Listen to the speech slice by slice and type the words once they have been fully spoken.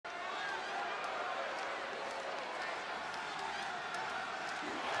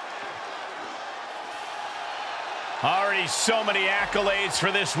Already so many accolades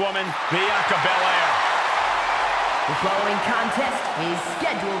for this woman, Bianca Belair. The following contest is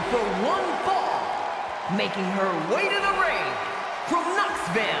scheduled for one fall. Making her way to the ring from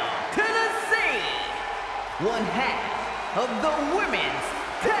Knoxville, Tennessee. One half of the Women's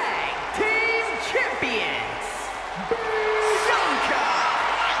Tag Team Champions, Bianca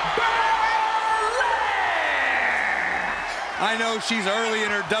Belair. I know she's early in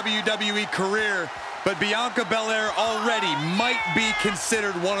her WWE career, but Bianca Belair already might be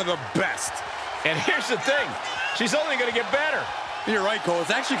considered one of the best. And here's the thing, she's only going to get better. You're right, Cole.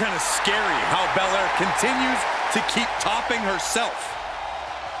 It's actually kind of scary how Belair continues to keep topping herself.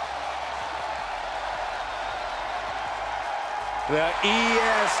 The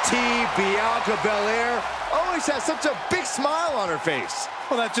EST Bianca Belair always has such a big smile on her face.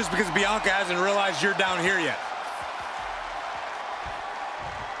 Well, that's just because Bianca hasn't realized you're down here yet.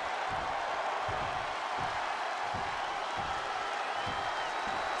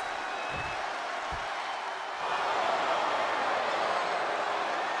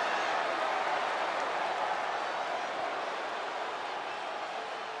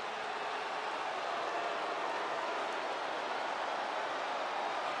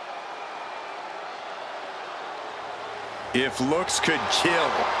 If looks could kill.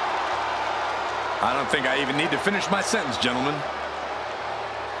 I don't think I even need to finish my sentence, gentlemen.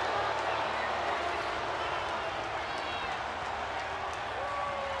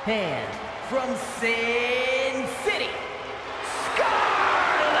 And from Sin City,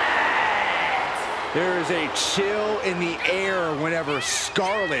 Scarlett! There is a chill in the air whenever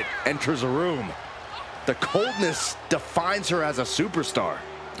Scarlett enters a room. The coldness defines her as a superstar.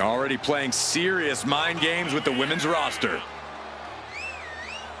 Already playing serious mind games with the women's roster.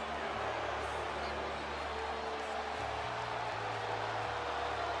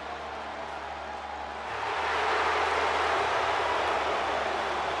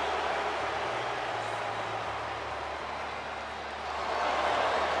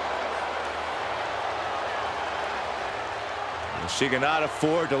 She cannot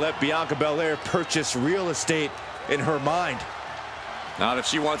afford to let Bianca Belair purchase real estate in her mind. Not if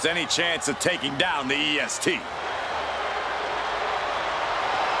she wants any chance of taking down the EST.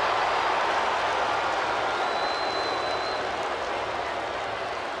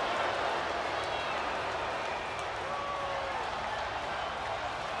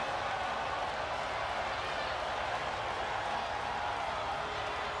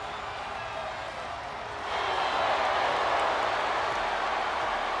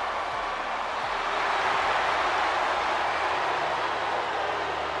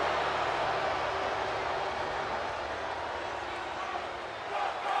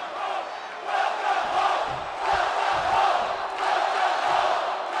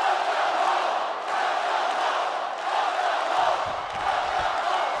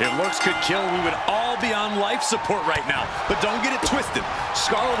 If looks could kill, we would all be on life support right now. But don't get it twisted.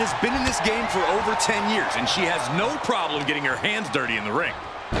 Scarlett has been in this game for over 10 years, and she has no problem getting her hands dirty in the ring.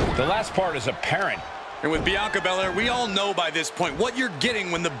 The last part is apparent. And with Bianca Belair, we all know by this point what you're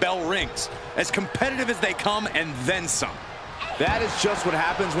getting when the bell rings. As competitive as they come, and then some. That is just what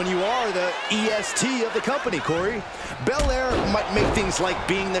happens when you are the EST of the company, Corey. Belair might make things like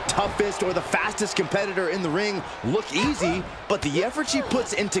being the toughest or the fastest competitor in the ring look easy, but the effort she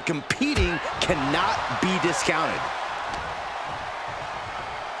puts into competing cannot be discounted.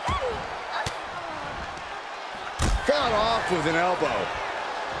 Fought off with an elbow.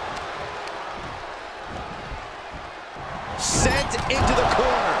 Sent into the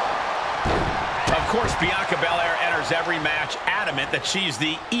corner. Of course, Bianca Belair enters every match adamant that she's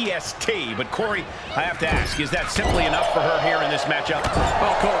the EST. But, Corey, I have to ask, is that simply enough for her here in this matchup?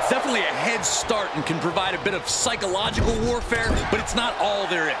 Well, Cole, it's definitely a head start and can provide a bit of psychological warfare, but it's not all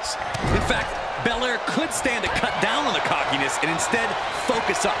there is. In fact, Belair could stand to cut down on the cockiness and instead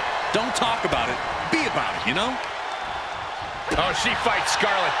focus up. Don't talk about it, be about it, you know? Oh, she fights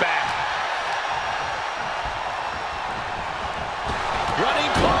Scarlett back.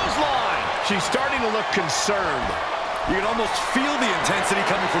 Running clothesline. She's starting to look concerned. You can almost feel the intensity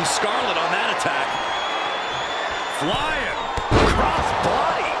coming from Scarlett on that attack. Flying. Cross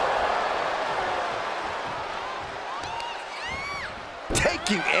body.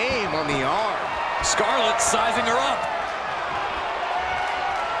 Taking aim on the arm. Scarlett sizing her up.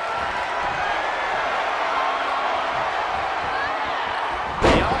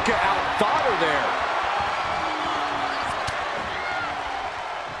 Bianca outthought her there.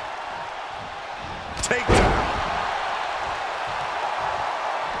 Takedown.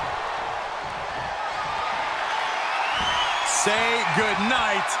 Say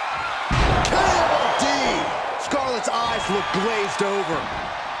goodnight. KOD. Scarlett Scarlett's eyes look glazed over.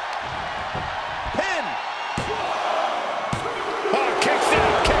 Pin! Oh, kicks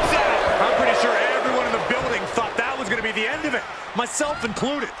out. I'm pretty sure everyone in the building thought that was going to be the end of it, myself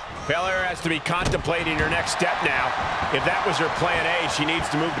included. Belair has to be contemplating her next step now. If that was her plan A, she needs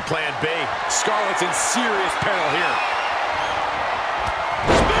to move to plan B. Scarlett's in serious peril here.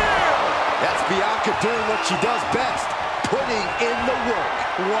 That's Bianca doing what she does best, putting in the work.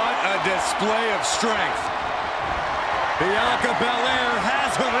 What a display of strength. Bianca Belair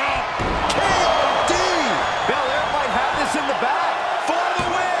has her up. KOD! Belair might have this in the bag for the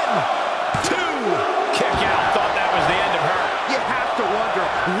win. 2. Kick out. Thought that was the end of her. You have to wonder,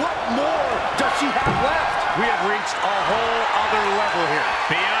 what more does she have left? We have reached a whole other level here.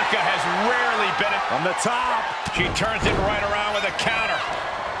 Bianca has rarely been On the top. She turns it right around with a counter.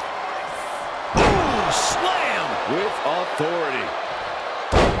 Slam! With authority.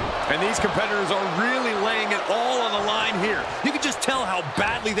 And these competitors are really laying it all on the line here. You can just tell how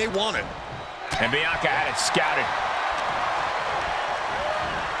badly they want it. And Bianca had it scouted.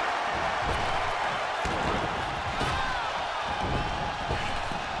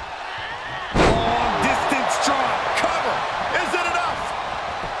 Long distance drop. Cover. Is it enough?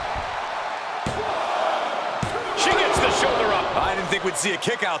 She gets the shoulder up. I didn't think we'd see a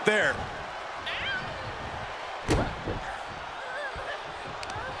kick out there.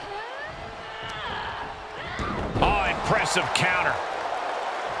 Oh, impressive counter.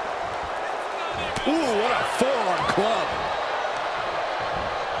 Ooh, what a forearm club.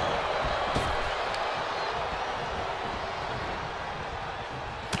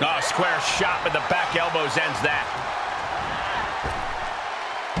 Oh, square shot with the back elbows ends that.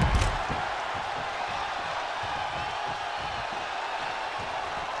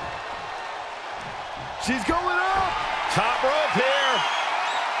 She's going up. Top rope here.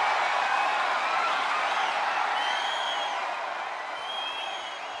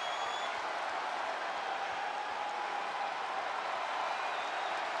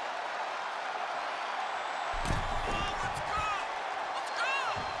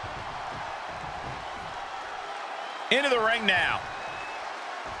 Into the ring now.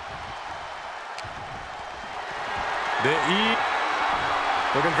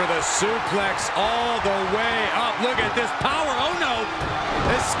 Looking for the suplex all the way up. Look at this power. Oh, no.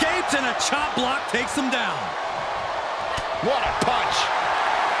 Escapes and a chop block takes him down. What a punch.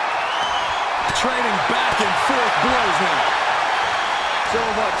 Trading back and forth blows now. So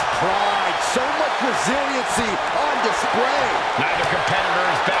much pride, so much resiliency on display. Neither competitor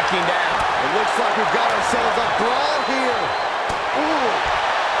is backing down. It looks like we've got ourselves a brawl here. Ooh.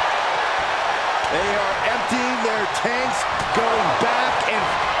 They are emptying their tanks, going back and...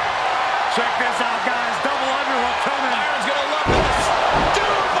 Check this out, guys. Double underhook coming. Byron's gonna love this.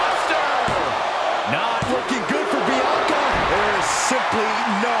 Doombuster! Not looking good for Bianca. There is simply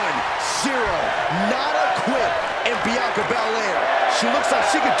none. Zero. Not a quit. And Bianca Belair, she looks like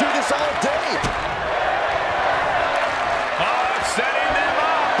she could do this all day. Oh, it's setting them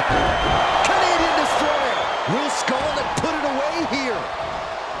up. Canadian Destroyer. Will Scarlett put it away here?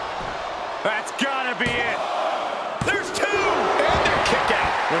 That's gotta be it. There's 2. And a kick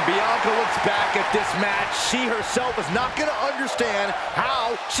out. When Bianca looks back at this match, she herself is not going to understand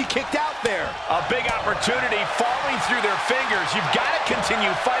how she kicked out there. A big opportunity falling through their fingers. You've got to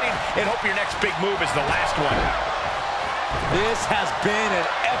continue fighting and hope your next big move is the last one. This has been an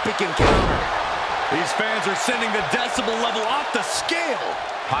epic encounter. These fans are sending the decibel level off the scale.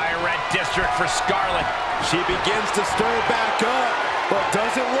 High red district for Scarlett. She begins to stir back up, but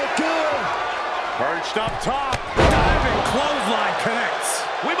doesn't look good. Perched up top. Diving clothesline connects.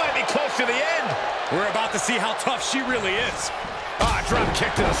 We might be close to the end. We're about to see how tough she really is. Ah, drop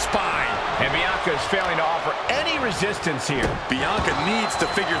kick to the spine. And Bianca is failing to offer any resistance here. Bianca needs to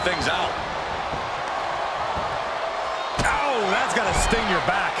figure things out. Oh, that's gotta sting your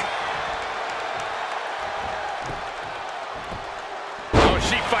back. Oh,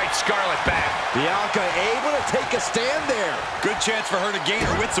 she fights Scarlett back. Bianca able to take a stand there. Good chance for her to gain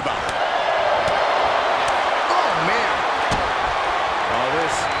her wits about her. Oh, man. Oh,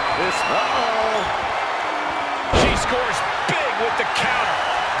 uh-oh. She scores big with the counter.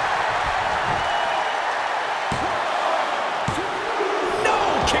 No,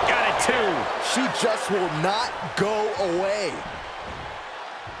 kick out at 2. She just will not go away.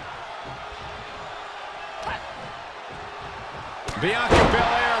 Bianca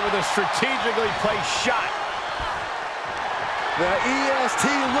Belair with a strategically placed shot. The EST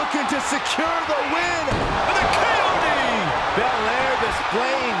looking to secure the win. And the KOD! Belair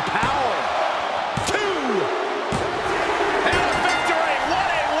displaying power. 2! And a victory! What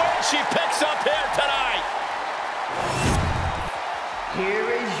a win she picks up here tonight!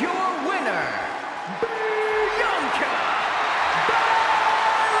 Bianca Belair!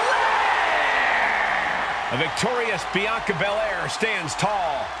 A victorious Bianca Belair stands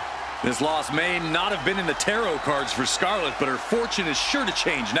tall. This loss may not have been in the tarot cards for Scarlett, but her fortune is sure to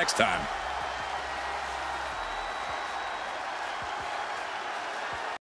change next time.